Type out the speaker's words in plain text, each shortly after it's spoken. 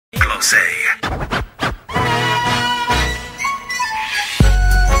Glossy.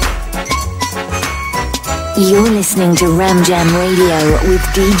 You're listening to Ramjam Radio with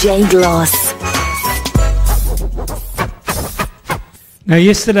DJ Gloss. Now,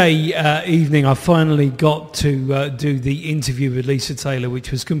 yesterday evening, I finally got to do the interview with Lisa Taylor,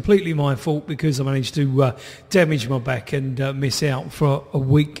 which was completely my fault because I managed to damage my back and miss out for a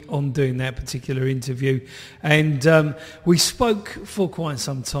week on doing that particular interview. And we spoke for quite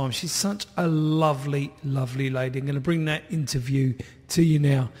some time. She's such a lovely, lovely lady. I'm going to bring that interview to you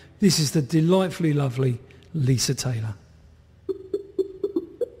now. This is the delightfully lovely Lisa Taylor.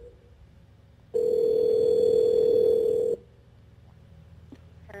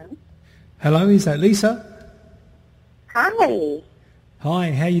 Hello, is that Lisa? Hi.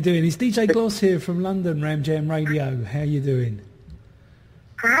 Hi, how you doing? It's DJ Gloss here from London, Ramjam Radio. How you doing?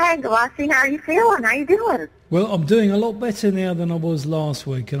 Hi, Glossy. How are you feeling? How you doing? Well, I'm doing a lot better now than I was last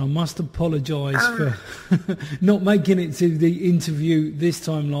week, and I must apologise for not making it to the interview this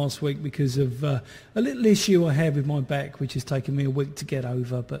time last week because of a little issue I had with my back, which has taken me a week to get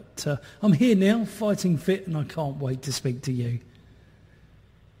over. But I'm here now, fighting fit, and I can't wait to speak to you.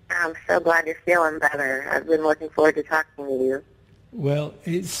 I'm so glad you're feeling better. I've been looking forward to talking to you. Well,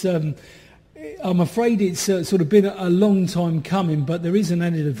 it's I'm afraid it's sort of been a long time coming, but there is an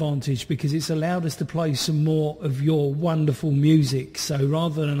added advantage because it's allowed us to play some more of your wonderful music. So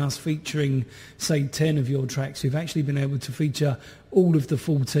rather than us featuring, say, 10 of your tracks, we've actually been able to feature all of the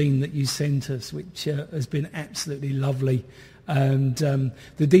 14 that you sent us, which has been absolutely lovely. And the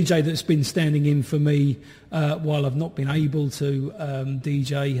DJ that's been standing in for me while I've not been able to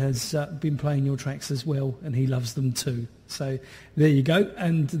DJ has been playing your tracks as well, and he loves them too. So there you go.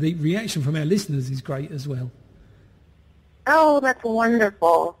 And the reaction from our listeners is great as well. Oh, that's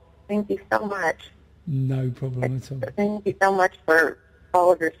wonderful. Thank you so much. No problem at all. Thank you so much for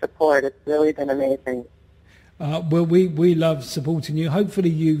all of your support. It's really been amazing. Well, we love supporting you. Hopefully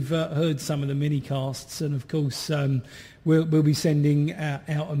you've heard some of the mini-casts, and of course we'll be sending out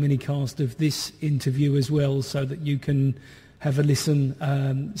a mini-cast of this interview as well so that you can have a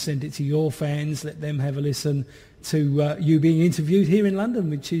listen, send it to your fans, let them have a listen to you being interviewed here in London,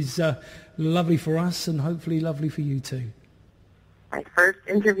 which is lovely for us and hopefully lovely for you too. My first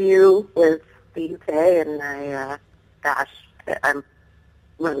interview with the UK, and I'm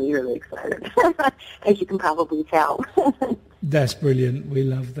really, really excited, as you can probably tell. That's brilliant. We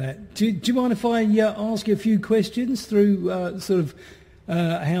love that. Do you mind if I ask you a few questions through sort of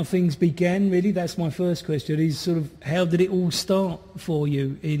how things began, really? That's my first question, is sort of how did it all start for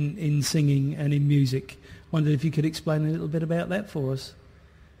you in singing and in music? Wondered if you could explain a little bit about that for us.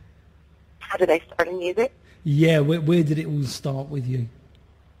 How did I start in music? Yeah, where did it all start with you?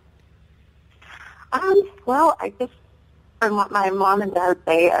 Well, I just, from what my mom and dad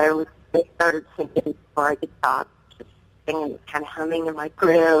say, they started singing before I could talk, just singing, kind of humming in my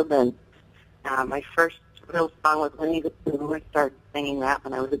crib, and my first real song was Winnie the Pooh. I started singing that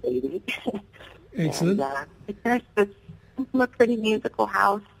when I was a baby. Excellent. And there's this a pretty musical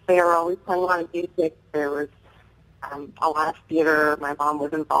house. They were always playing a lot of music. There was a lot of theater my mom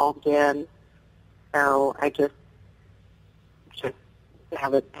was involved in. So I just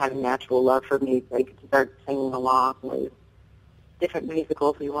had a natural love for music. I started singing along with different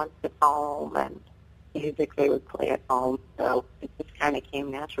musicals we watched at home and music they would play at home. So it just kind of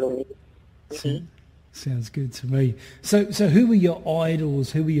came naturally. Sounds good to me. So who were your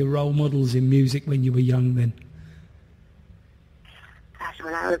idols? Who were your role models in music when you were young then? Gosh,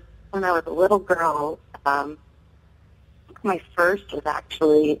 when I was a little girl, my first was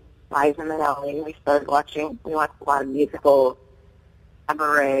actually Liza Minnelli. We watched a lot of musicals,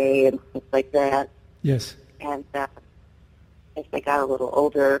 cabaret and things like that. Yes. And as I got a little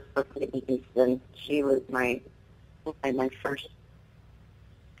older, for Whitney Houston, she was my first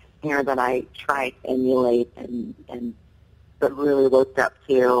singer that I tried to emulate and but really looked up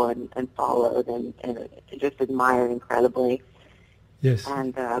to and followed and just admired incredibly. Yes.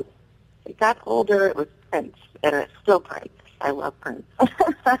 And as I got older, it was Prince, and it's still Prince. I love Prince.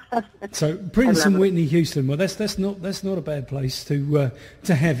 So Prince and Whitney Houston. Well, that's not a bad place to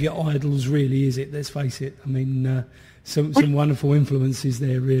have your idols, really, is it? Let's face it. I mean, some wonderful influences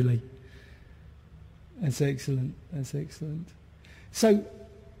there, really. That's excellent. That's excellent. So,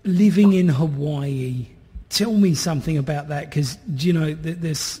 living in Hawaii, tell me something about that, because you know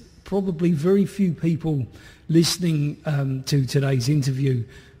there's probably very few people listening to today's interview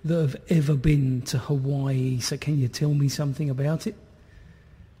that have ever been to Hawaii. So can you tell me something about it?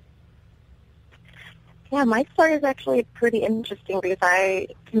 Yeah, my story is actually pretty interesting because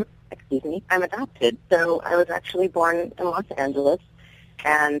I'm adopted. So I was actually born in Los Angeles,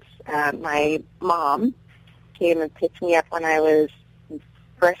 And my mom came and picked me up when I was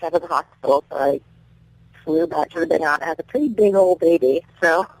fresh out of the hospital, so I flew back to the Big Island. I had a pretty big old baby,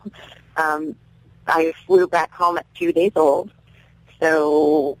 so I flew back home at 2 days old.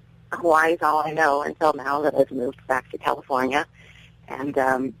 So Hawaii is all I know until now that I've moved back to California. And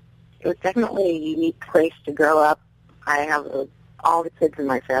it was definitely a unique place to grow up. I have all the kids in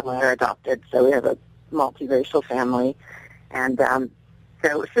my family are adopted, so we have a multiracial family. And so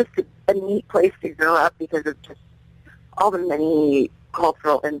it was just a neat place to grow up because of just all the many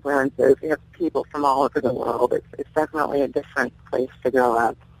cultural influences. We have people from all over the world. It's definitely a different place to grow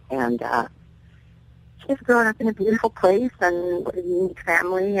up. And just growing up in a beautiful place and with a unique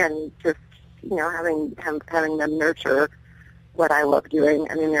family and just, you know, having them nurture what I love doing.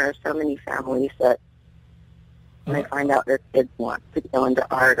 I mean, there are so many families that when they find out their kids want to go into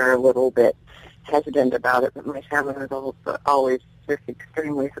art are a little bit hesitant about it, but my family was always just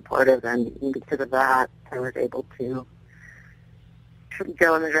extremely supportive, and because of that, I was able to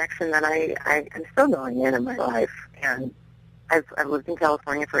go in the direction that I'm still going in my life. And I've lived in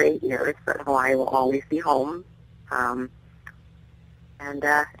California for 8 years, but Hawaii will always be home. And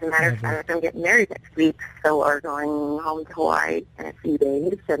as a matter of fact, I'm getting married next week, so we're going home to Hawaii in a few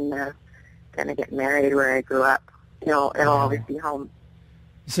days and going to get married where I grew up. It'll always be home.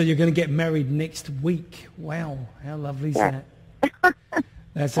 So you're going to get married next week. Wow, how lovely is that?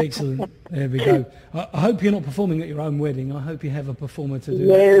 That's excellent. There we go. I hope you're not performing at your own wedding. I hope you have a performer to do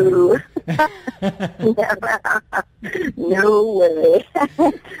that. No way.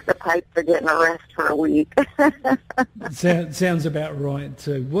 The pipes are getting a rest for a week. Sounds about right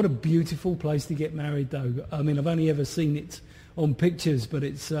too. What a beautiful place to get married, though. I mean, I've only ever seen it on pictures, but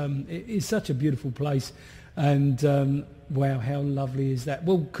it's such a beautiful place. And wow, how lovely is that?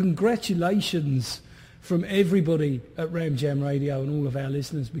 Well, congratulations from everybody at Ramjam Radio and all of our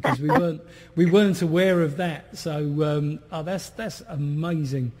listeners, because we weren't aware of that. So that's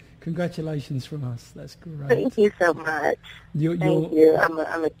amazing. Congratulations from us. That's great. Thank you so much. Thank you.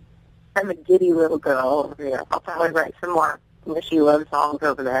 I'm a giddy little girl over here. I'll probably write some more Wish You Love songs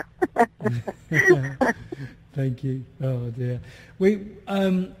over there. Thank you. Oh dear.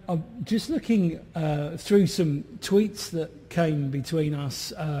 I'm just looking through some tweets that came between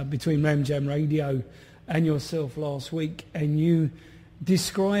us, between Ramjam Radio and yourself last week, and you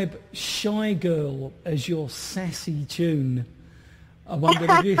describe Shy Girl as your sassy tune. I wonder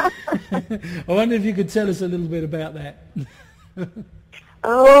if you could tell us a little bit about that.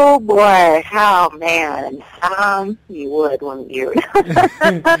 Oh boy, oh man, you would, wouldn't you?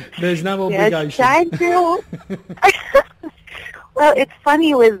 There's no obligation. Shy Girl. Well, it's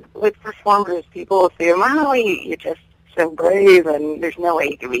funny with performers. People assume, oh, you're just so brave, and there's no way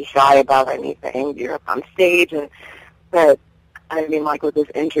you can be shy about anything. You're up on stage, but I mean, like with this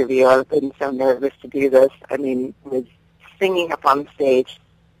interview, I've been so nervous to do this. I mean, with singing up on stage,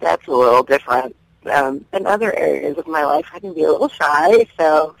 that's a little different. In other areas of my life, I can be a little shy,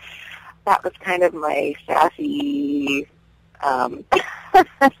 so that was kind of my sassy, kind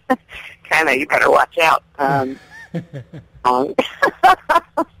of, you better watch out, song.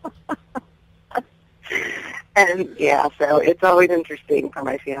 And, yeah, so it's always interesting for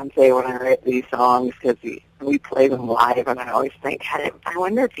my fiancé when I write these songs, because we play them live, and I always think, I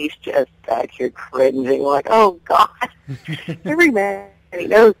wonder if he's just back here cringing, like, oh, God, every man. And he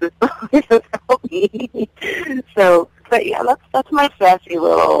knows this song is about me. So, but yeah, that's my sassy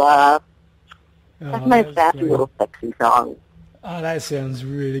little, little sexy song. Oh, that sounds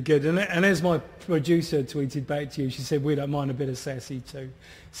really good. And as my producer tweeted back to you, she said, we don't mind a bit of sassy too.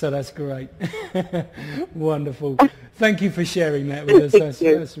 So that's great. Wonderful. Thank you for sharing that with us.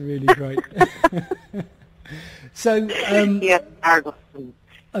 That's really great. So,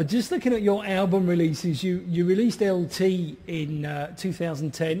 just looking at your album releases, you released LT in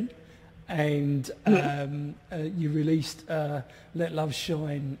 2010, and you released Let Love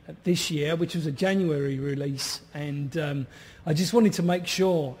Shine this year, which was a January release. And I just wanted to make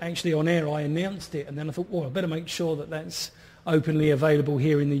sure, actually on air I announced it, and then I thought, I better make sure that that's openly available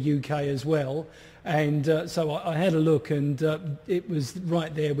here in the UK as well. And so I had a look, and it was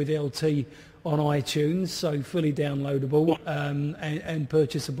right there with LT on iTunes, so fully downloadable and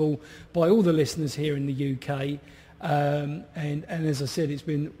purchasable by all the listeners here in the UK. And as I said, it's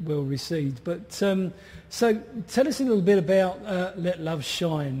been well received. But so tell us a little bit about Let Love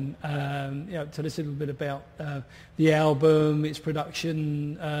Shine. Tell us a little bit about the album, its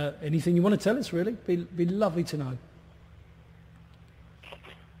production, anything you want to tell us, really. Be lovely to know.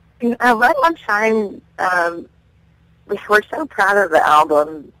 Let Love Shine, we're so proud of the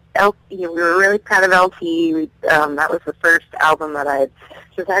album. We were really proud of LT. That was the first album that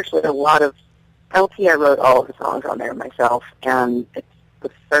there's actually a lot of, LT, I wrote all of the songs on there myself, and it's the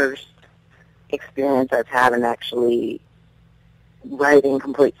first experience I've had in actually writing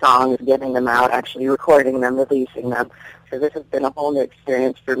complete songs, getting them out, actually recording them, releasing them. So this has been a whole new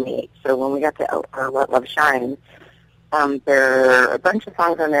experience for me. So when we got to Let Love Shine, there are a bunch of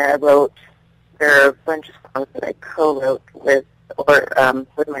songs on there I wrote. There are a bunch of songs that I co-wrote with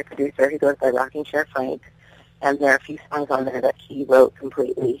my producer. He goes by Rocking Chair Frank. And there are a few songs on there that he wrote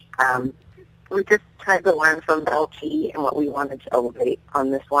completely. We just tried to learn from LT and what we wanted to elevate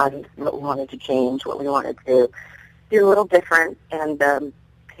on this one, what we wanted to change, what we wanted to do a little different. And I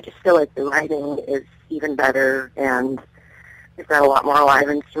just feel like the writing is even better, and we've got a lot more live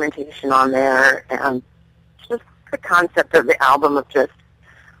instrumentation on there. And just the concept of the album of just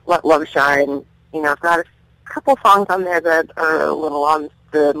Let Love Shine. I've got a couple songs on there that are a little on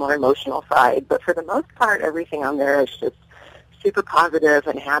the more emotional side, but for the most part, everything on there is just super positive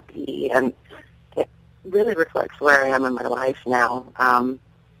and happy, and it really reflects where I am in my life now.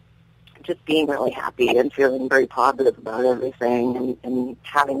 Just being really happy and feeling very positive about everything, and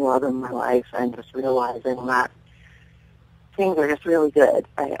having love in my life, and just realizing that things are just really good.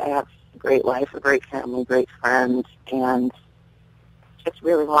 I have a great life, a great family, great friends, and just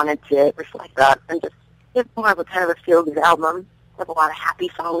really wanted to reflect that and just give more of a kind of a feel-good album with a lot of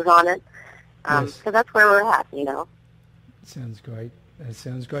happy songs on it. Yes. So that's where we're at, Sounds great. That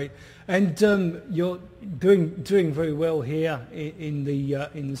sounds great. And you're doing very well here in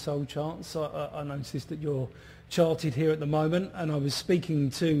the soul charts. I noticed that you're charted here at the moment, and I was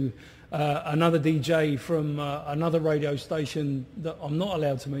speaking to another DJ from another radio station that I'm not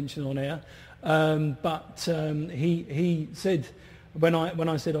allowed to mention on air, but he said when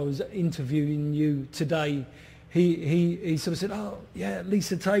I said I was interviewing you today, he sort of said, "Oh yeah,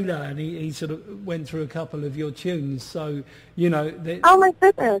 Lisa Taylor," and he sort of went through a couple of your tunes. So oh my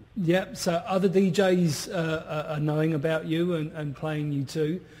goodness. Yep. So other DJs are knowing about you and playing you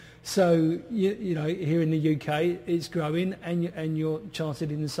too. So here in the UK, it's growing, and you're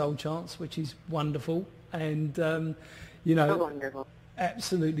charted in the soul charts, which is wonderful. And So wonderful.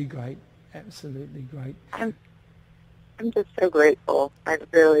 Absolutely great. Absolutely great. I'm just so grateful. I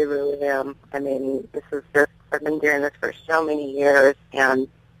really, really am. I mean, I've been doing this for so many years, and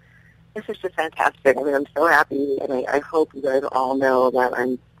this is just fantastic. I mean, I'm so happy, and I hope you guys all know that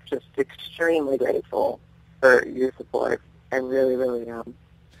I'm just extremely grateful for your support. I really, really am.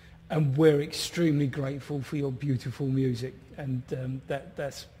 And we're extremely grateful for your beautiful music, and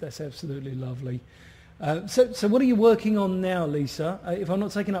that's absolutely lovely. So what are you working on now, Lisa? If I'm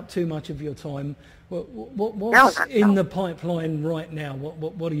not taking up too much of your time, what's in the pipeline right now?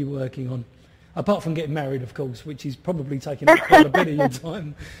 What are you working on? Apart from getting married, of course, which is probably taking up quite a bit of your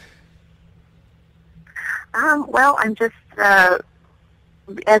time. Well, I'm just, as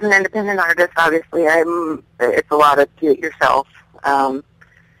an independent artist, obviously, it's a lot of do-it-yourself. So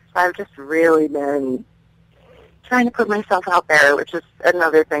I've just really been trying to put myself out there, which is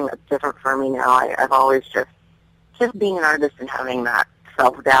another thing that's different for me now. I've always just being an artist and having that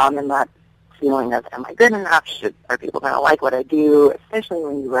self-doubt and that feeling of, am I good enough? Are people going to like what I do? Especially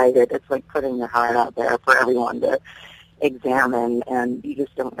when you write it, it's like putting your heart out there for everyone to examine, and you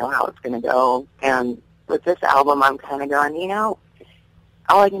just don't know how it's going to go. And with this album, I'm kind of going, all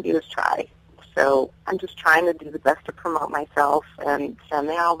I can do is try. So I'm just trying to do the best to promote myself and send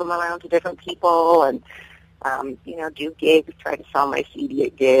the album around to different people, and do gigs, try to sell my CD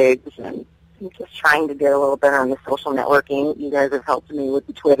at gigs, and I'm just trying to get a little better on the social networking. You guys have helped me with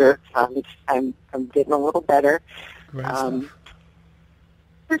the Twitter. I'm getting a little better. Great stuff.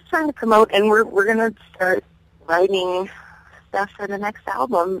 Just trying to promote, and we're going to start writing stuff for the next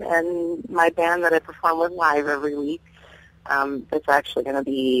album, and my band that I perform with live every week. It's actually going to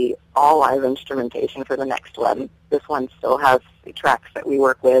be all live instrumentation for the next one. This one still has the tracks that we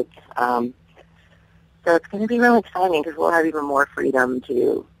work with. So it's going to be really exciting because we'll have even more freedom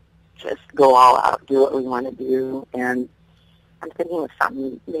to just go all out, do what we want to do. And I'm thinking of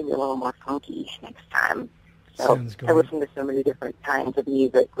something maybe a little more funky next time. So I listen to so many different kinds of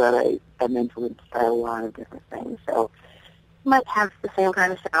music that I'm influenced by a lot of different things. So it might have the same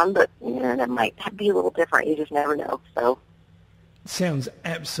kind of sound, but it might be a little different. You just never know. So. Sounds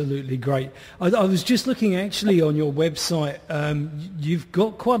absolutely great. I was just looking actually on your website. You've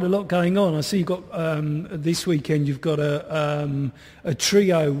got quite a lot going on. I see you've got this weekend. You've got a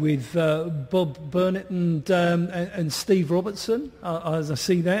trio with Bob Burnett and Steve Robertson. As I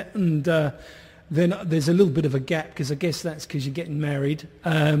see that, and then there's a little bit of a gap because I guess that's because you're getting married,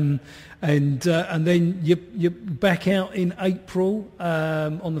 and then you're back out in April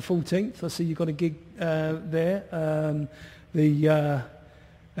on the 14th. I see you've got a gig there.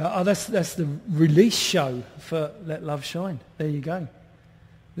 That's the release show for Let Love Shine. There you go.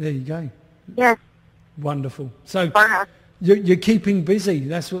 Yes. Wonderful. So you're keeping busy.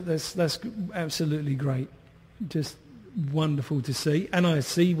 That's absolutely great. Just wonderful to see. And I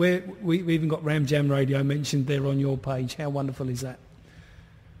see we even got Ramjam Radio mentioned there on your page. How wonderful is that?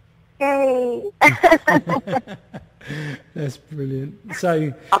 Yay! That's brilliant.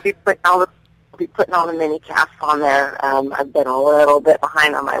 So I'll be putting all the mini casts on there. I've been a little bit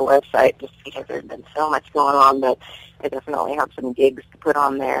behind on my website just because there's been so much going on, but I definitely have some gigs to put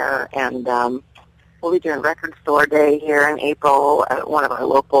on there. And we'll be doing Record Store Day here in April at one of our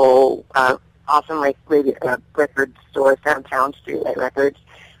local awesome record stores downtown, Streetlight Records.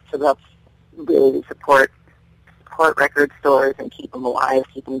 So that's really support record stores and keep them alive,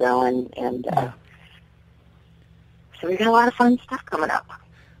 keep them going. And so we got a lot of fun stuff coming up.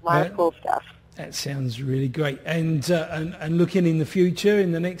 A lot of cool stuff. That sounds really great. And looking in the future,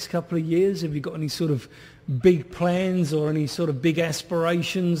 in the next couple of years, have you got any sort of big plans or any sort of big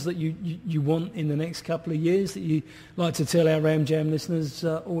aspirations that you want in the next couple of years that you'd like to tell our Ramjam listeners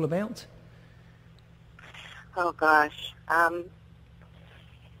all about? Oh, gosh.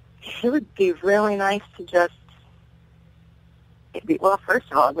 It would be really nice to just...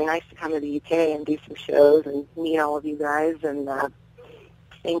 first of all, it'd be nice to come to the UK and do some shows and meet all of you guys and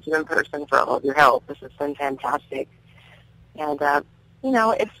thank you in person for all of your help. This has been fantastic. And,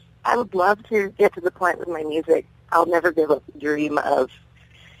 I would love to get to the point with my music. I'll never give up the dream of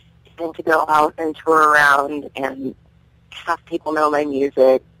getting to go out and tour around and have people know my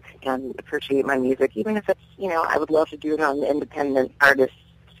music and appreciate my music, even if it's, I would love to do it on the independent artist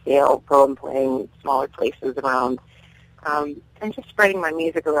scale, go and playing smaller places around, and just spreading my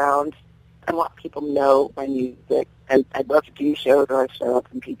music around. I want people to know my music. I'd love to do shows where I show up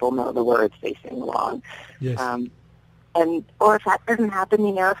and people know the words, they sing along. Yes. Or if that doesn't happen,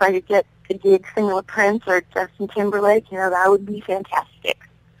 if I could get a gig singing with Prince or Justin Timberlake, that would be fantastic.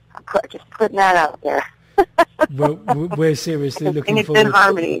 Just putting that out there. Well, we're seriously looking forward. In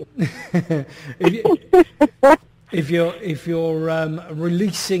harmony. If you're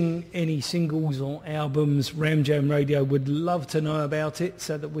releasing any singles or albums, Ramjam Radio would love to know about it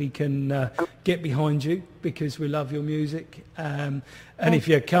so that we can get behind you because we love your music. And if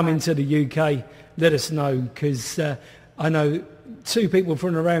you're coming to the UK, let us know because I know two people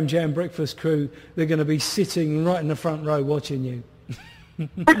from the Ramjam Breakfast crew, they're going to be sitting right in the front row watching you.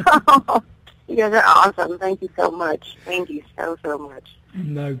 You guys are awesome. Thank you so much. Thank you so much.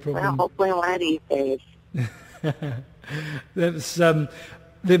 No problem. Well, hopefully one of these days. There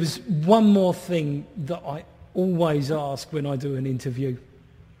was one more thing that I always ask when I do an interview,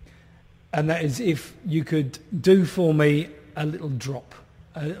 and that is if you could do for me a little drop,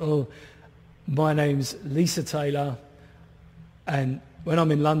 my name's Lisa Taylor, and when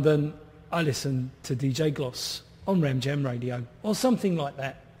I'm in London, I listen to DJ Gloss on Ramjam Radio, or something like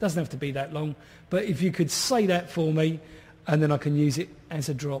that. Doesn't have to be that long, but if you could say that for me, and then I can use it as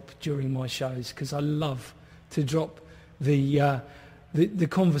a drop during my shows, because I love to drop the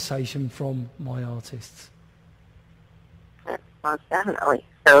conversation from my artists. Most definitely.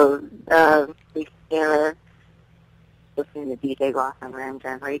 So, we are listening to DJ Gloss on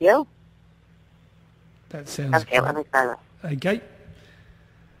Ramjam Radio. That sounds okay. Let me start. Okay.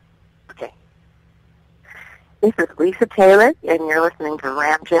 Okay. This is Lisa Taylor, and you're listening to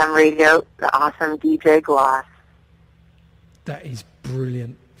Ramjam Radio, the awesome DJ Gloss. That is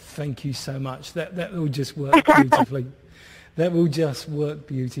brilliant. Thank you so much. That will just work beautifully. That will just work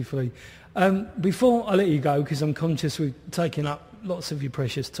beautifully. Before I let you go, because I'm conscious we've taken up lots of your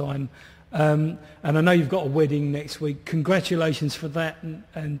precious time, and I know you've got a wedding next week. Congratulations for that,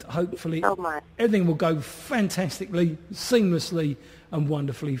 and hopefully everything will go fantastically, seamlessly, and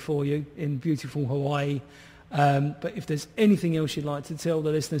wonderfully for you in beautiful Hawaii. But if there's anything else you'd like to tell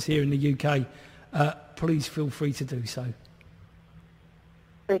the listeners here in the UK, please feel free to do so.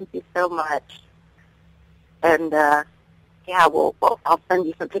 Thank you so much. And, I'll send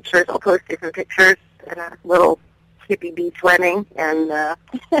you some pictures. I'll post you some pictures in a little hippie beach wedding. And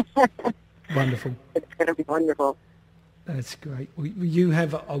wonderful. It's going to be wonderful. That's great. Well, you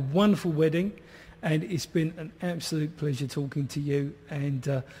have a wonderful wedding, and it's been an absolute pleasure talking to you. And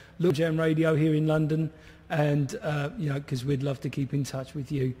Ramjam Radio here in London, and, because we'd love to keep in touch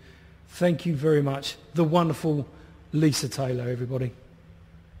with you. Thank you very much. The wonderful Lisa Taylor, everybody.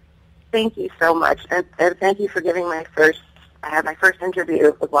 Thank you so much, and thank you for giving my first I had my first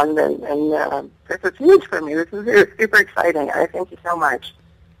interview with London, and this is huge for me. This is super exciting. Thank you so much.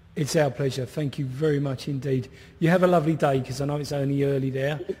 It's our pleasure. Thank you very much indeed. You have a lovely day, because I know it's only early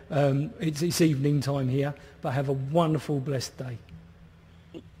there. It's evening time here, but have a wonderful, blessed day.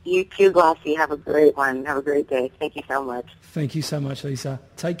 You too, Glossy. Have a great one. Have a great day. Thank you so much. Thank you so much, Lisa.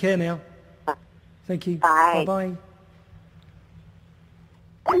 Take care now. Thank you. Bye. Bye-bye.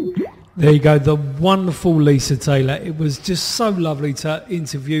 There you go, the wonderful Lisa Taylor. It was just so lovely to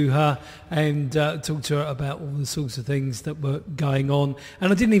interview her and talk to her about all the sorts of things that were going on.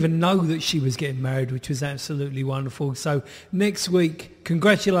 And I didn't even know that she was getting married, which was absolutely wonderful. So next week,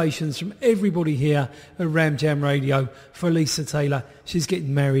 congratulations from everybody here at Ramjam Radio for Lisa Taylor. She's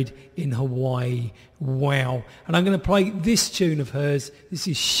getting married in Hawaii. Wow. And I'm going to play this tune of hers. This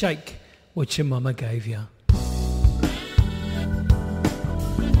is Shake What Your Mama Gave You.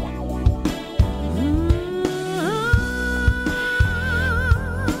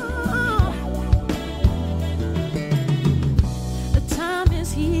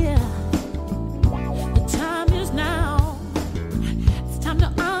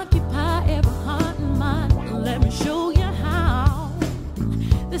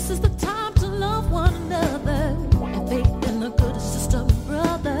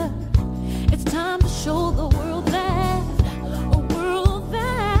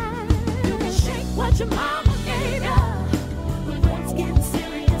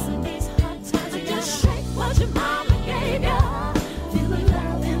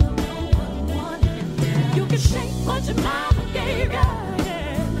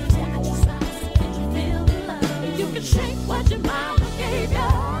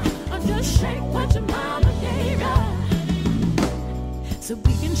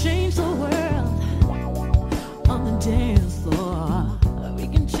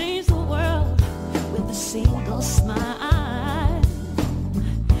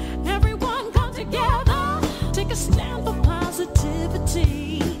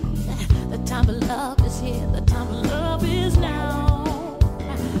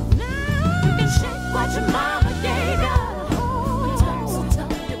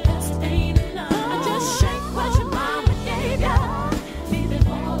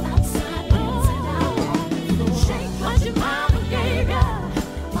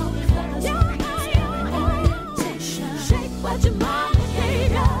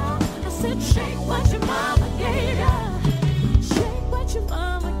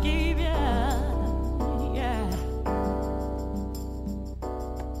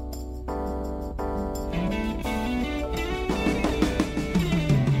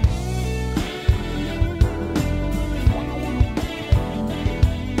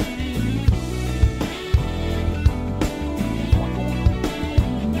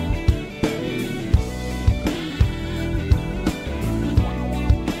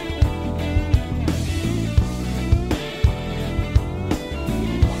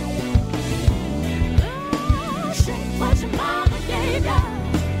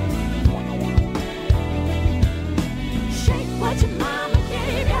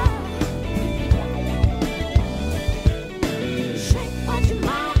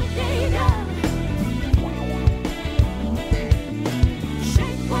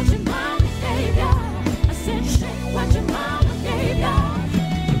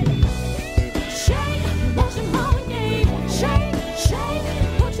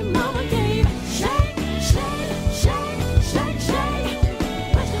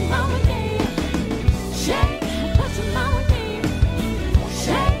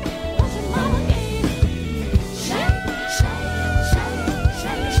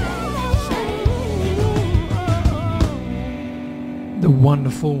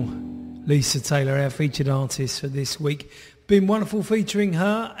 Wonderful Lisa Taylor, our featured artist for this week. Been wonderful featuring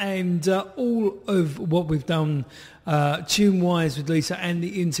her, and all of what we've done tune-wise with Lisa and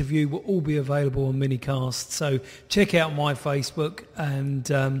the interview will all be available on minicast. So check out my Facebook and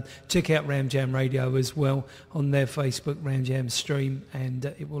check out Ramjam Radio as well on their Facebook Ramjam stream, and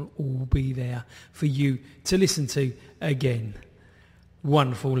it will all be there for you to listen to again.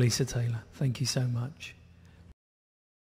 Wonderful Lisa Taylor. Thank you so much.